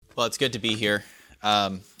Well, it's good to be here.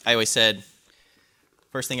 I always said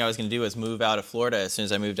first thing I was going to do was move out of Florida as soon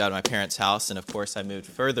as I moved out of my parents' house. And of course, I moved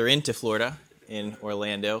further into Florida in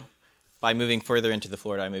Orlando. By moving further into the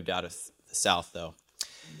Florida, I moved out of the South, though.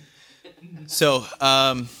 So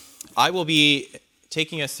I will be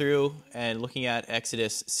taking us through and looking at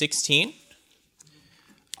Exodus 16.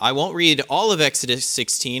 I won't read all of Exodus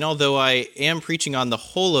 16, although I am preaching on the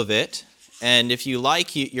whole of it. And if you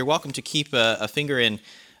like, you're welcome to keep a finger in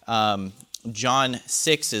John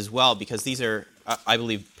 6 as well, because these are, I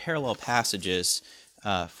believe, parallel passages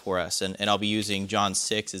for us. And I'll be using John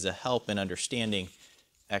 6 as a help in understanding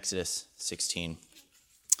Exodus 16.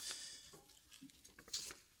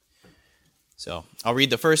 So I'll read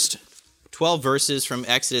the first 12 verses from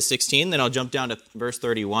Exodus 16, then I'll jump down to verse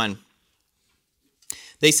 31.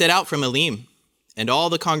 They set out from Elim, and all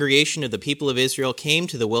the congregation of the people of Israel came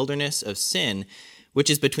to the wilderness of Sin, which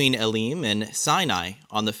is between Elim and Sinai,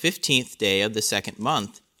 on the 15th day of the second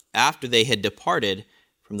month, after they had departed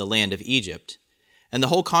from the land of Egypt. And the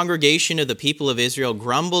whole congregation of the people of Israel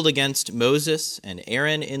grumbled against Moses and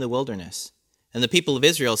Aaron in the wilderness. And the people of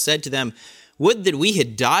Israel said to them, "Would that we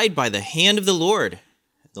had died by the hand of the Lord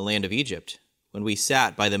in the land of Egypt, when we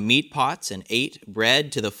sat by the meat pots and ate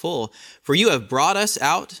bread to the full. For you have brought us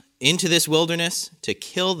out into this wilderness to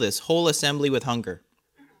kill this whole assembly with hunger."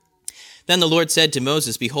 Then the Lord said to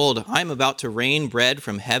Moses, "Behold, I am about to rain bread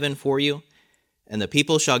from heaven for you, and the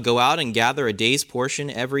people shall go out and gather a day's portion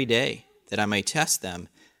every day, that I may test them,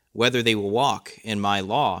 whether they will walk in my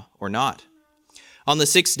law or not. On the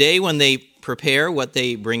 6th day, when they prepare what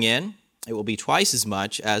they bring in, it will be twice as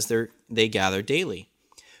much as they gather daily."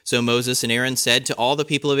 So Moses and Aaron said to all the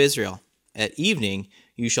people of Israel, "At evening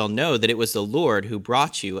you shall know that it was the Lord who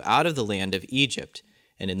brought you out of the land of Egypt.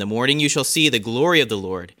 And in the morning you shall see the glory of the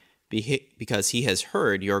Lord, because he has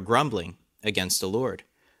heard your grumbling against the Lord.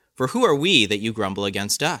 For who are we that you grumble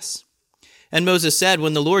against us?" And Moses said,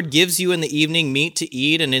 "When the Lord gives you in the evening meat to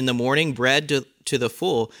eat, and in the morning bread to the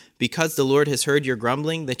full, because the Lord has heard your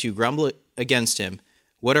grumbling, that you grumble against him,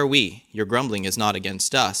 what are we? Your grumbling is not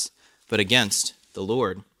against us, but against the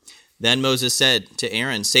Lord." Then Moses said to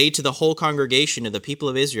Aaron, "Say to the whole congregation of the people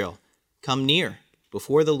of Israel, 'Come near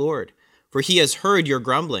before the Lord, for he has heard your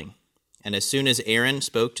grumbling.' And as soon as Aaron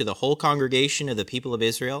spoke to the whole congregation of the people of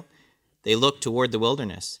Israel, they looked toward the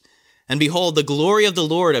wilderness. And behold, the glory of the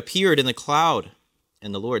Lord appeared in the cloud.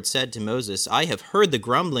 And the Lord said to Moses, 'I have heard the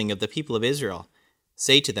grumbling of the people of Israel.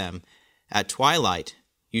 Say to them, at twilight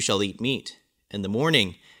you shall eat meat. In the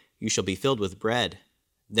morning you shall be filled with bread.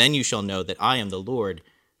 Then you shall know that I am the Lord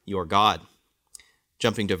your God.'"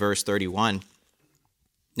 Jumping to verse 31.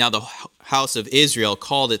 Now the house of Israel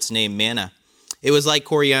called its name manna. It was like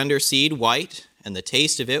coriander seed, white, and the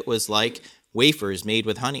taste of it was like wafers made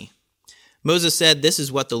with honey. Moses said, "This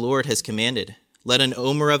is what the Lord has commanded. Let an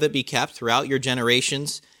omer of it be kept throughout your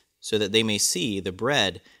generations, so that they may see the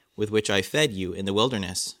bread with which I fed you in the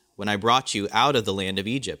wilderness, when I brought you out of the land of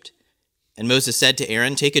Egypt." And Moses said to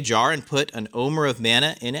Aaron, "Take a jar and put an omer of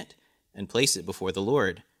manna in it, and place it before the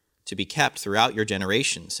Lord, to be kept throughout your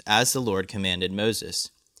generations, as the Lord commanded Moses."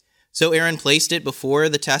 So Aaron placed it before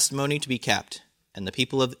the testimony to be kept, and the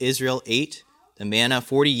people of Israel ate the manna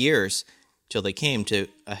 40 years, till they came to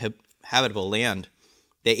a habitable land.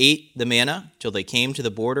 They ate the manna till they came to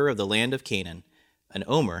the border of the land of Canaan. An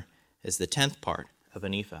omer is the 10th part of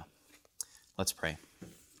an ephah. Let's pray.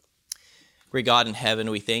 Great God in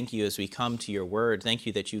heaven, we thank you as we come to your word. Thank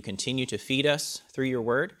you that you continue to feed us through your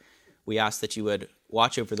word. We ask that you would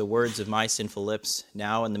watch over the words of my sinful lips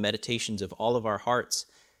now and the meditations of all of our hearts,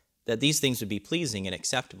 that these things would be pleasing and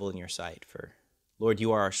acceptable in your sight. For, Lord,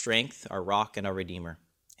 you are our strength, our rock, and our Redeemer.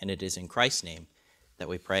 And it is in Christ's name that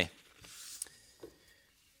we pray.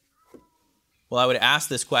 Well, I would ask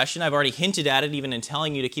this question. I've already hinted at it even in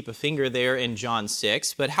telling you to keep a finger there in John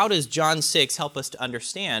 6. But how does John 6 help us to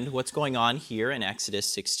understand what's going on here in Exodus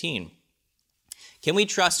 16? Can we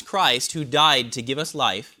trust Christ, who died to give us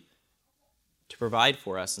life, to provide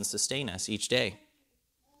for us and sustain us each day?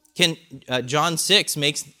 John 6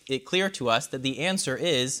 makes it clear to us that the answer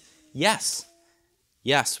is yes.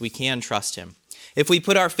 Yes, we can trust him. If we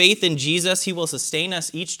put our faith in Jesus, he will sustain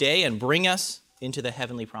us each day and bring us into the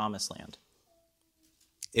heavenly promised land.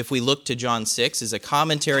 If we look to John 6 as a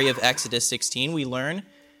commentary of Exodus 16, we learn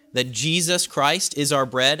that Jesus Christ is our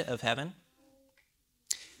bread of heaven.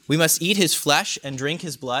 We must eat his flesh and drink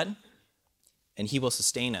his blood, and he will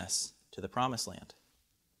sustain us to the promised land.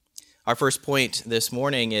 Our first point this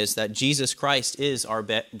morning is that Jesus Christ is our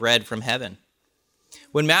bread from heaven.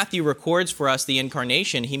 When Matthew records for us the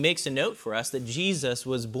incarnation, he makes a note for us that Jesus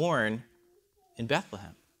was born in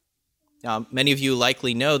Bethlehem. Now, many of you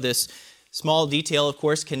likely know this small detail, of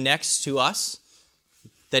course, connects to us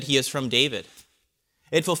that he is from David.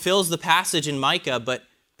 It fulfills the passage in Micah, but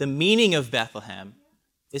the meaning of Bethlehem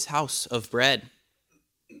is house of bread.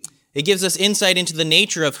 It gives us insight into the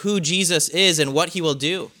nature of who Jesus is and what he will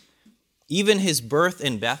do. Even his birth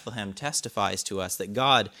in Bethlehem testifies to us that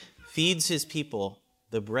God feeds his people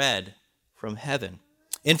the bread from heaven,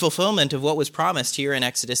 in fulfillment of what was promised here in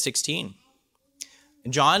Exodus 16.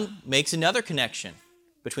 John makes another connection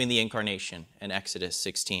between the incarnation and Exodus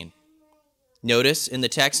 16. Notice in the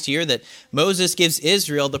text here that Moses gives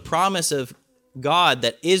Israel the promise of God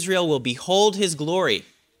that Israel will behold his glory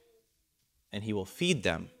and he will feed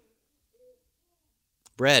them.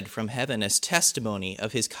 Bread from heaven as testimony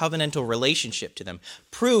of his covenantal relationship to them,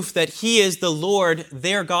 proof that he is the Lord,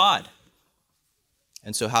 their God.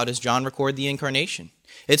 And so how does John record the incarnation?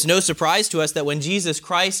 It's no surprise to us that when Jesus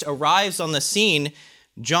Christ arrives on the scene,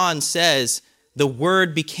 John says, "The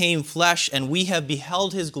Word became flesh, and we have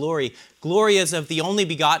beheld his glory. Glory as of the only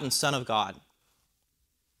begotten Son of God."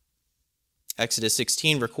 Exodus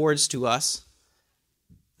 16 records to us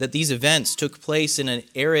that these events took place in an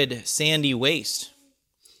arid, sandy waste.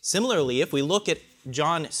 Similarly, if we look at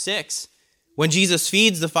John 6, when Jesus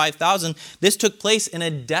feeds the 5,000, this took place in a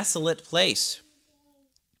desolate place.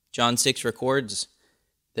 John 6 records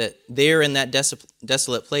that there in that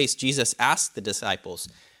desolate place, Jesus asked the disciples,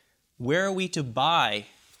 "Where are we to buy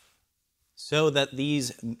so that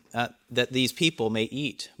these people may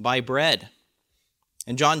eat? Buy bread."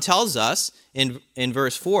 And John tells us in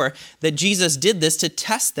verse 4 that Jesus did this to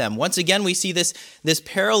test them. Once again, we see this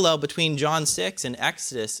parallel between John 6 and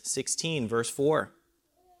Exodus 16, verse 4.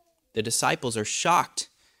 The disciples are shocked,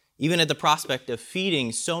 even at the prospect of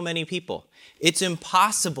feeding so many people. It's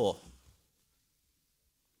impossible.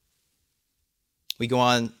 We go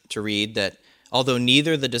on to read that although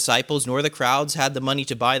neither the disciples nor the crowds had the money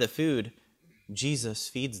to buy the food, Jesus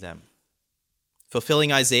feeds them.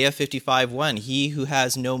 Fulfilling Isaiah 55:1, "He who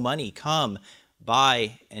has no money, come,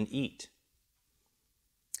 buy and eat."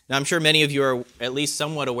 Now, I'm sure many of you are at least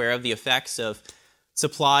somewhat aware of the effects of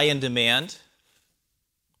supply and demand.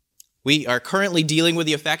 We are currently dealing with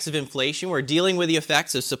the effects of inflation. We're dealing with the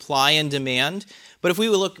effects of supply and demand. But if we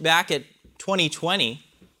would look back at 2020,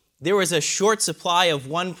 there was a short supply of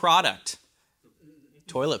one product,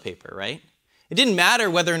 toilet paper, right? It didn't matter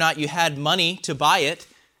whether or not you had money to buy it.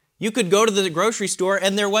 You could go to the grocery store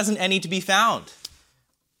and there wasn't any to be found.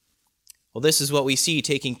 Well, this is what we see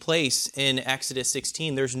taking place in Exodus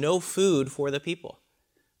 16. There's no food for the people.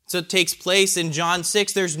 So it takes place in John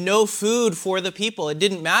 6. There's no food for the people. It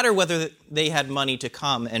didn't matter whether they had money to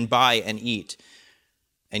come and buy and eat.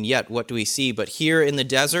 And yet, what do we see? But here in the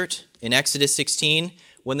desert, in Exodus 16,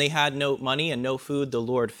 when they had no money and no food, the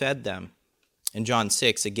Lord fed them. In John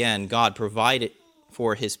 6, again, God provided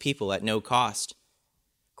for his people at no cost.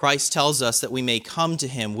 Christ tells us that we may come to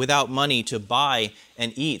him without money to buy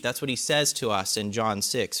and eat. That's what he says to us in John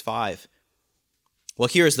 6:5. Well,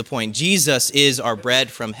 here's the point. Jesus is our bread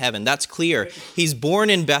from heaven. That's clear. He's born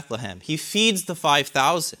in Bethlehem. He feeds the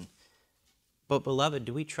 5,000. But beloved,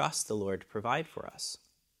 do we trust the Lord to provide for us?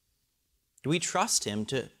 Do we trust him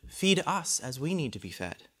to feed us as we need to be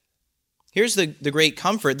fed? Here's the great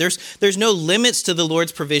comfort. There's no limits to the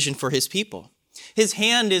Lord's provision for his people. His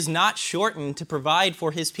hand is not shortened to provide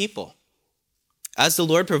for his people. As the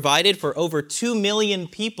Lord provided for over 2 million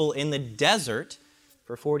people in the desert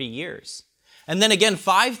for 40 years. And then again,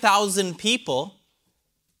 5,000 people,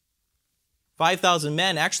 5,000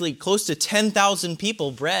 men, actually close to 10,000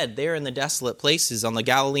 people bread there in the desolate places on the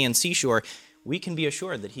Galilean seashore. We can be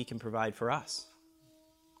assured that he can provide for us.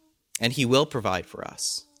 And he will provide for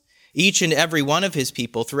us. Each and every one of his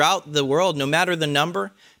people throughout the world, no matter the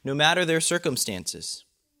number, no matter their circumstances.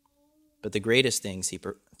 But the greatest thing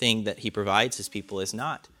that he provides his people is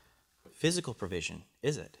not physical provision,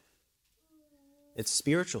 is it? It's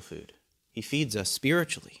spiritual food. He feeds us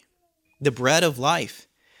spiritually. The bread of life.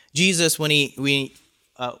 Jesus, when he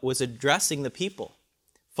was addressing the people,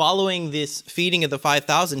 following this feeding of the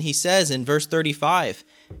 5,000, he says in verse 35,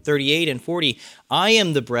 38, and 40, "I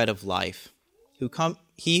am the bread of life.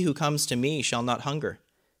 He who comes to me shall not hunger,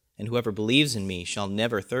 and whoever believes in me shall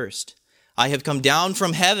never thirst. I have come down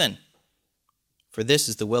from heaven, for this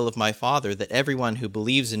is the will of my Father, that everyone who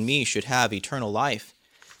believes in me should have eternal life,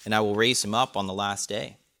 and I will raise him up on the last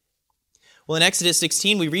day." Well, in Exodus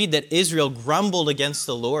 16, we read that Israel grumbled against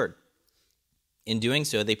the Lord. In doing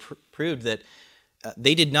so, they proved that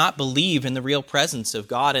they did not believe in the real presence of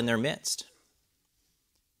God in their midst.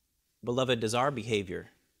 Beloved, does our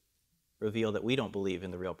behavior reveal that we don't believe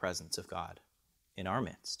in the real presence of God in our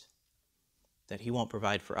midst? That he won't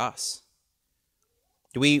provide for us?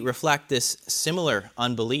 Do we reflect this similar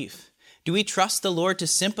unbelief? Do we trust the Lord to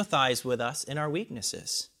sympathize with us in our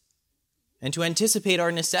weaknesses and to anticipate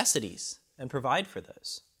our necessities and provide for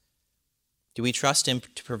those? Do we trust him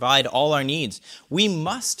to provide all our needs? We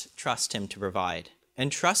must trust him to provide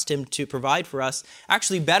and trust him to provide for us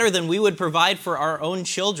actually better than we would provide for our own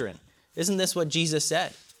children. Isn't this what Jesus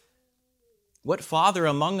said? What father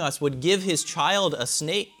among us would give his child a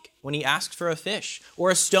snake when he asks for a fish,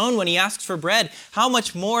 or a stone when he asks for bread? How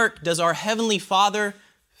much more does our heavenly Father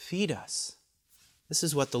feed us? This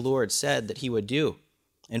is what the Lord said that he would do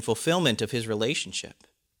in fulfillment of his relationship,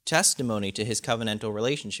 testimony to his covenantal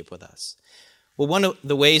relationship with us. Well, one of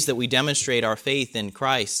the ways that we demonstrate our faith in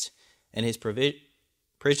Christ and his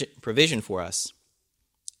provision for us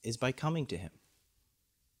is by coming to him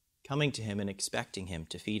and expecting him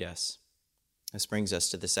to feed us. This brings us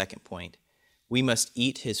to the second point. We must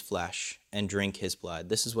eat his flesh and drink his blood.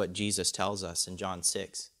 This is what Jesus tells us in John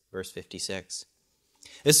 6, verse 56.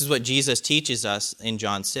 This is what Jesus teaches us in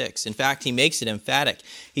John 6. In fact, he makes it emphatic.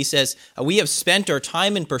 He says, we have spent our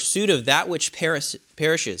time in pursuit of that which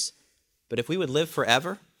perishes. But if we would live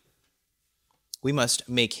forever, we must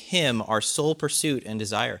make him our sole pursuit and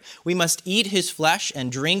desire. We must eat his flesh and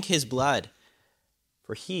drink his blood,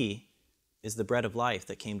 for he is the bread of life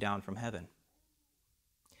that came down from heaven.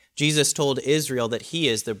 Jesus told Israel that he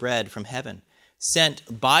is the bread from heaven,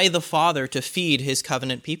 sent by the Father to feed his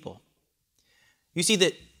covenant people. You see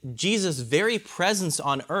that Jesus' very presence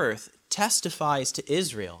on earth testifies to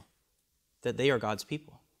Israel that they are God's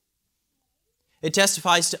people. It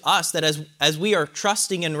testifies to us that as we are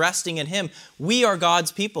trusting and resting in him, we are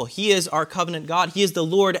God's people. He is our covenant God. He is the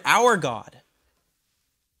Lord, our God.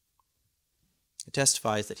 It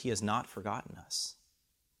testifies that he has not forgotten us.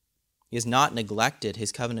 He has not neglected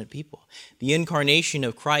his covenant people. The incarnation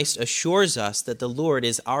of Christ assures us that the Lord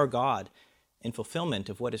is our God in fulfillment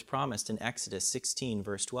of what is promised in Exodus 16,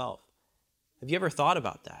 verse 12. Have you ever thought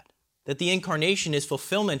about that? That the incarnation is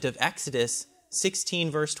fulfillment of Exodus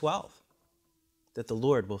 16, verse 12. That the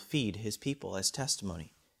Lord will feed his people as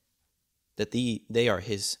testimony. That they are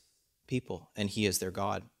his people and he is their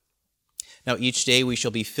God. Now each day we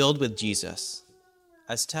shall be filled with Jesus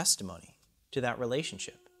as testimony to that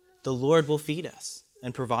relationship. The Lord will feed us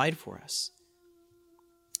and provide for us.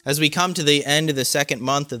 As we come to the end of the second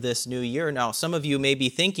month of this new year, now some of you may be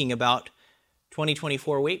thinking about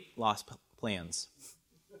 2024 weight loss plans.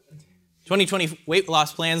 2020 weight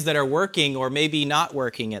loss plans that are working or maybe not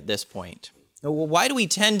working at this point. Well, why do we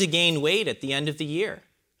tend to gain weight at the end of the year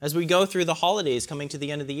as we go through the holidays coming to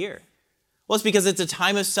the end of the year? Well, it's because it's a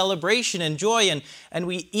time of celebration and joy, and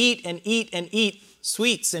we eat and eat and eat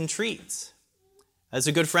sweets and treats. As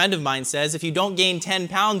a good friend of mine says, if you don't gain 10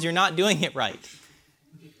 pounds, you're not doing it right.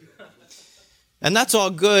 And that's all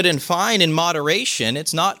good and fine in moderation.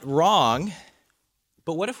 It's not wrong.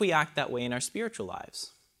 But what if we act that way in our spiritual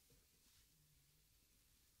lives?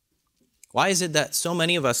 Why is it that so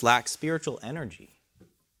many of us lack spiritual energy?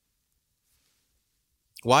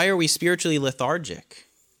 Why are we spiritually lethargic?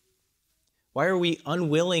 Why are we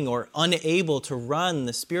unwilling or unable to run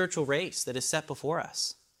the spiritual race that is set before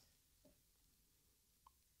us?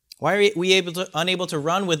 Why are we unable to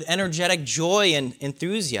run with energetic joy and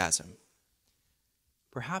enthusiasm?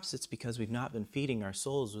 Perhaps it's because we've not been feeding our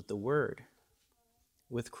souls with the Word,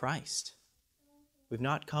 with Christ. We've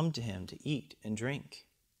not come to him to eat and drink.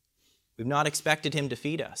 We've not expected him to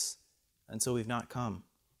feed us, and so we've not come.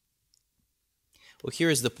 Well,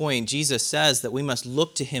 here is the point. Jesus says that we must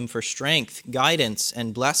look to him for strength, guidance,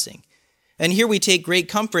 and blessing. And here we take great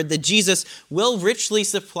comfort that Jesus will richly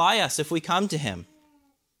supply us if we come to him.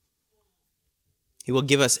 He will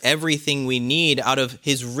give us everything we need out of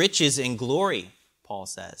his riches and glory, Paul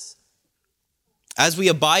says. As we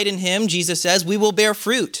abide in him, Jesus says, we will bear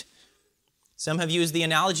fruit. Some have used the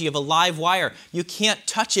analogy of a live wire. You can't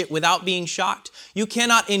touch it without being shocked. You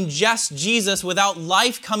cannot ingest Jesus without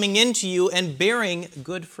life coming into you and bearing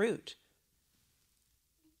good fruit.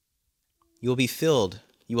 You will be filled.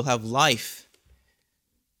 You will have life.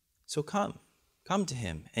 So come to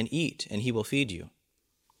him and eat, and he will feed you.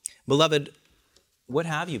 Beloved, what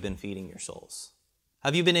have you been feeding your souls?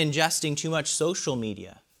 Have you been ingesting too much social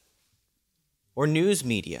media or news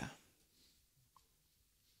media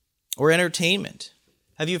or entertainment?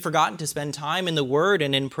 Have you forgotten to spend time in the Word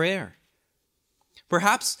and in prayer?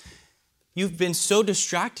 Perhaps you've been so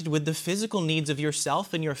distracted with the physical needs of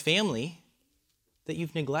yourself and your family that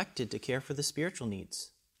you've neglected to care for the spiritual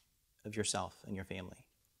needs of yourself and your family.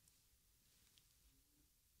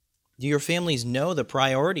 Do your families know the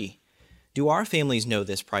priority? Do our families know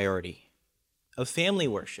this priority of family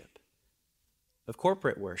worship, of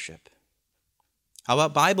corporate worship, How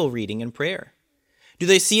about Bible reading and prayer? Do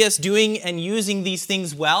they see us doing and using these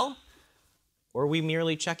things well? Or are we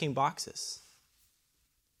merely checking boxes?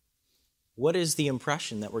 What is the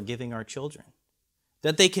impression that we're giving our children?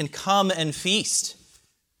 That they can come and feast,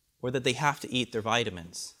 or that they have to eat their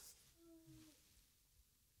vitamins?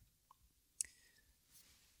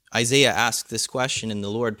 Isaiah asked this question, and the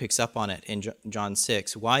Lord picks up on it in John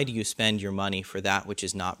 6. Why do you spend your money for that which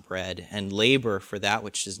is not bread, and labor for that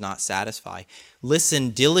which does not satisfy? Listen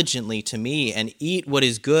diligently to me and eat what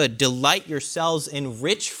is good. Delight yourselves in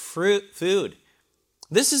rich food.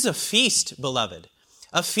 This is a feast, beloved.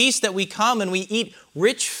 A feast that we come and we eat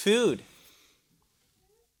rich food.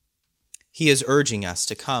 He is urging us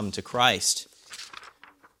to come to Christ.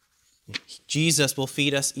 Jesus will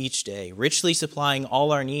feed us each day, richly supplying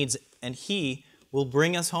all our needs, and He will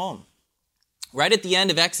bring us home. Right at the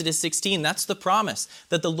end of Exodus 16, that's the promise,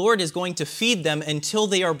 that the Lord is going to feed them until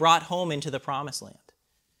they are brought home into the promised land.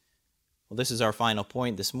 Well, this is our final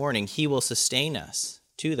point this morning. He will sustain us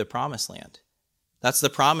to the promised land. That's the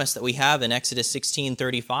promise that we have in Exodus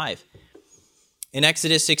 16:35. In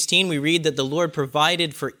Exodus 16, we read that the Lord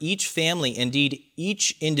provided for each family, indeed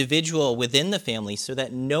each individual within the family, so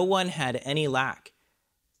that no one had any lack.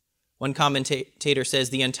 One commentator says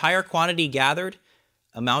the entire quantity gathered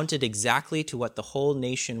amounted exactly to what the whole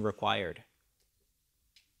nation required.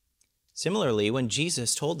 Similarly, when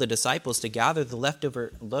Jesus told the disciples to gather the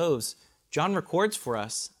leftover loaves, John records for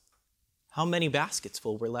us how many baskets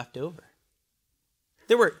full were left over.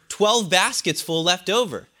 There were 12 baskets full left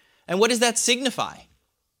over. And what does that signify?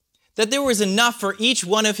 That there was enough for each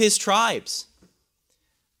one of his tribes.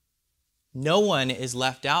 No one is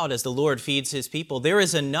left out as the Lord feeds his people. There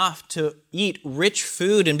is enough to eat rich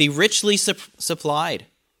food and be richly supplied.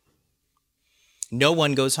 No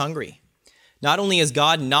one goes hungry. Not only is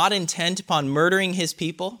God not intent upon murdering his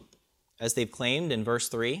people, as they've claimed in verse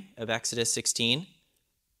 3 of Exodus 16,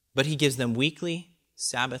 but he gives them weekly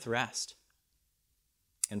Sabbath rest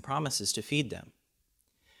and promises to feed them.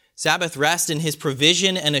 Sabbath rest in his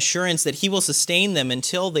provision and assurance that he will sustain them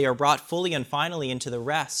until they are brought fully and finally into the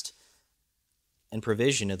rest and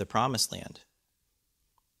provision of the promised land.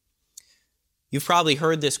 You've probably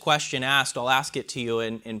heard this question asked. I'll ask it to you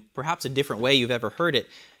in perhaps a different way you've ever heard it.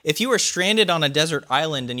 If you were stranded on a desert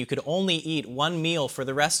island and you could only eat one meal for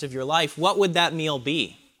the rest of your life, what would that meal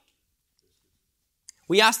be?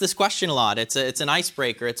 We ask this question a lot. It's an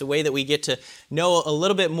icebreaker. It's a way that we get to know a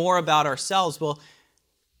little bit more about ourselves. Well,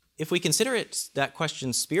 if we consider that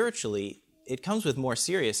question spiritually, it comes with more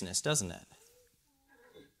seriousness, doesn't it?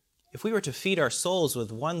 If we were to feed our souls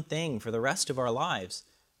with one thing for the rest of our lives,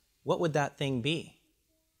 what would that thing be?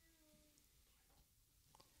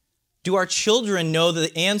 Do our children know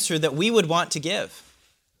the answer that we would want to give?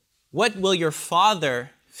 What will your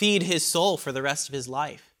father feed his soul for the rest of his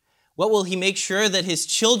life? What will he make sure that his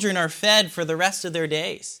children are fed for the rest of their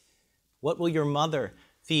days? What will your mother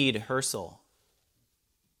feed her soul?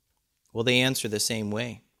 Will they answer the same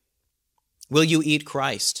way? Will you eat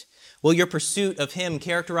Christ? Will your pursuit of him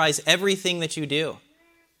characterize everything that you do?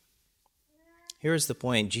 Here's the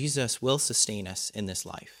point. Jesus will sustain us in this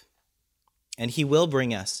life, and he will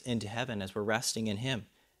bring us into heaven as we're resting in him.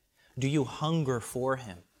 Do you hunger for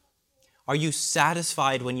him? Are you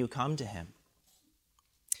satisfied when you come to him?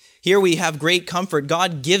 Here we have great comfort.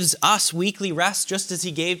 God gives us weekly rest just as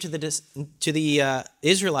he gave to the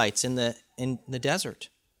Israelites in the desert.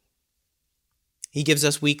 He gives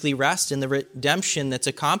us weekly rest in the redemption that's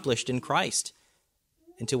accomplished in Christ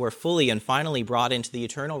until we're fully and finally brought into the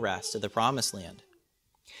eternal rest of the promised land.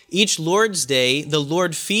 Each Lord's Day, the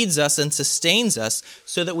Lord feeds us and sustains us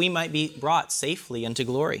so that we might be brought safely into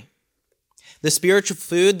glory. The spiritual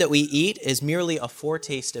food that we eat is merely a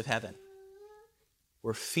foretaste of heaven.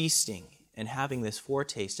 We're feasting and having this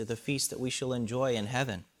foretaste of the feast that we shall enjoy in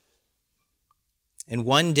heaven. And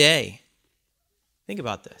one day, think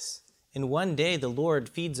about this. In one day, the Lord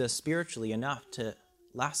feeds us spiritually enough to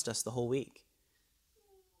last us the whole week.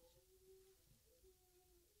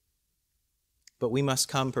 But we must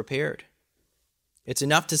come prepared. It's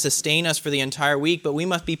enough to sustain us for the entire week, but we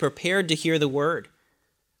must be prepared to hear the word.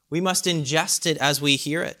 We must ingest it as we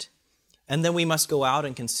hear it. And then we must go out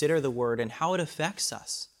and consider the word and how it affects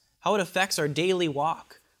us, how it affects our daily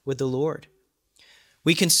walk with the Lord.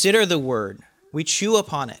 We consider the word. We chew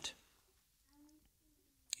upon it.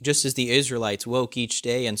 Just as the Israelites woke each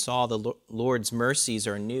day and saw the Lord's mercies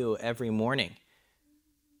are new every morning.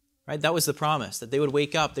 Right? That was the promise, that they would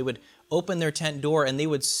wake up, they would open their tent door, and they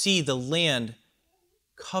would see the land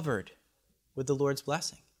covered with the Lord's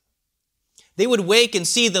blessing. They would wake and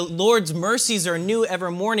see the Lord's mercies are new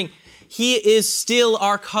every morning. he is still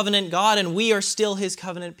our covenant God, and we are still his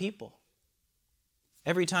covenant people.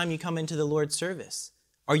 Every time you come into the Lord's service,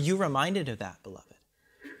 are you reminded of that, beloved?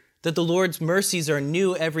 That the Lord's mercies are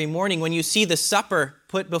new every morning. When you see the supper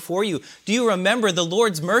put before you, do you remember the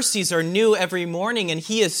Lord's mercies are new every morning, and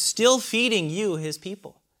he is still feeding you, his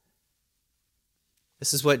people?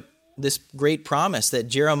 This is what this great promise that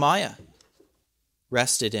Jeremiah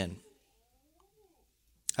rested in.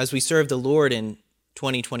 As we serve the Lord in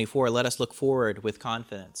 2024, let us look forward with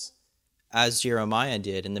confidence, as Jeremiah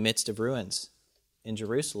did in the midst of ruins in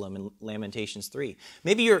Jerusalem in Lamentations 3.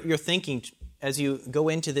 Maybe you're thinking, as you go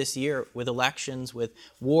into this year with elections, with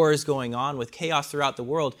wars going on, with chaos throughout the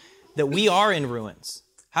world, that we are in ruins.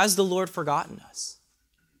 Has the Lord forgotten us?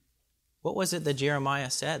 What was it that Jeremiah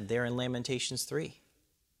said there in Lamentations 3?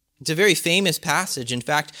 It's a very famous passage. In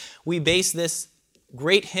fact, we base this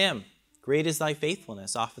great hymn, "Great is thy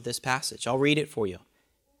faithfulness," off of this passage. I'll read it for you.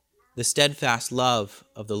 "The steadfast love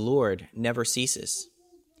of the Lord never ceases.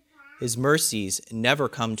 His mercies never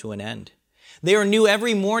come to an end. They are new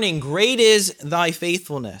every morning. Great is thy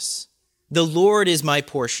faithfulness. The Lord is my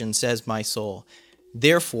portion, says my soul.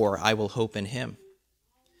 Therefore I will hope in him."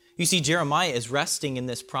 You see, Jeremiah is resting in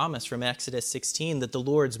this promise from Exodus 16 that the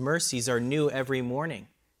Lord's mercies are new every morning,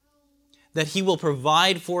 that he will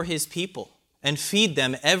provide for his people and feed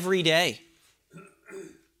them every day.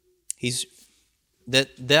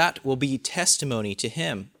 That will be testimony to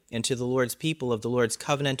him and to the Lord's people of the Lord's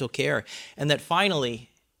covenantal care, and that finally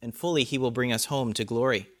and fully he will bring us home to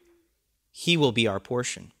glory. He will be our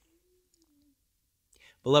portion.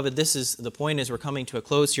 Beloved, this is the point as we're coming to a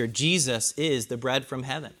close here. Jesus is the bread from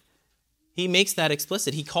heaven. He makes that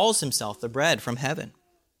explicit. He calls himself the bread from heaven,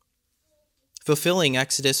 fulfilling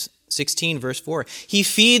Exodus 16, verse 4. He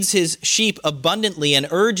feeds his sheep abundantly and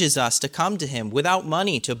urges us to come to him without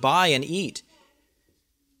money to buy and eat.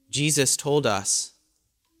 Jesus told us,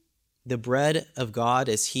 "The bread of God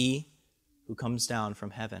is he who comes down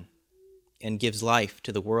from heaven and gives life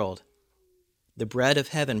to the world." The bread of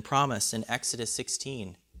heaven promised in Exodus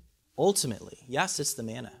 16. Ultimately, yes, it's the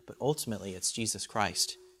manna, but ultimately it's Jesus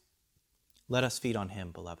Christ. Let us feed on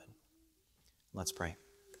him, beloved. Let's pray.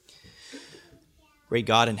 Great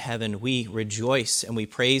God in heaven, we rejoice and we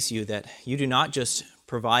praise you that you do not just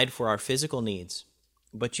provide for our physical needs,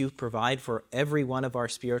 but you provide for every one of our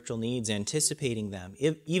spiritual needs, anticipating them,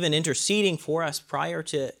 even interceding for us prior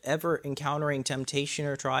to ever encountering temptation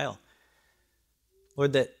or trial.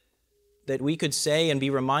 Lord, that we could say and be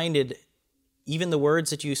reminded, even the words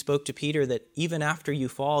that you spoke to Peter, that even after you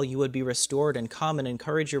fall, you would be restored and come and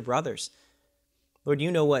encourage your brothers. Lord,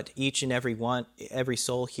 you know what each and every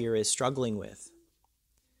soul here is struggling with.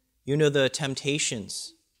 You know the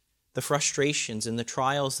temptations, the frustrations, and the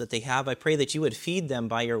trials that they have. I pray that you would feed them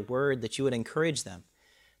by your word, that you would encourage them,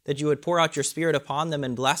 that you would pour out your Spirit upon them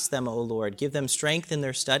and bless them, O Lord. Give them strength in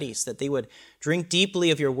their studies, that they would drink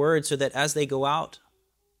deeply of your word so that as they go out,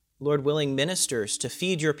 Lord willing, ministers to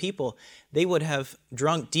feed your people, they would have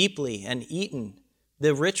drunk deeply and eaten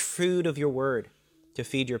the rich food of your word to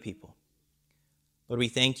feed your people. Lord, we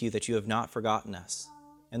thank you that you have not forgotten us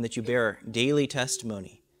and that you bear daily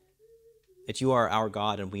testimony that you are our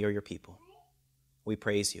God and we are your people. We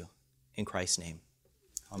praise you in Christ's name.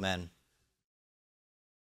 Amen.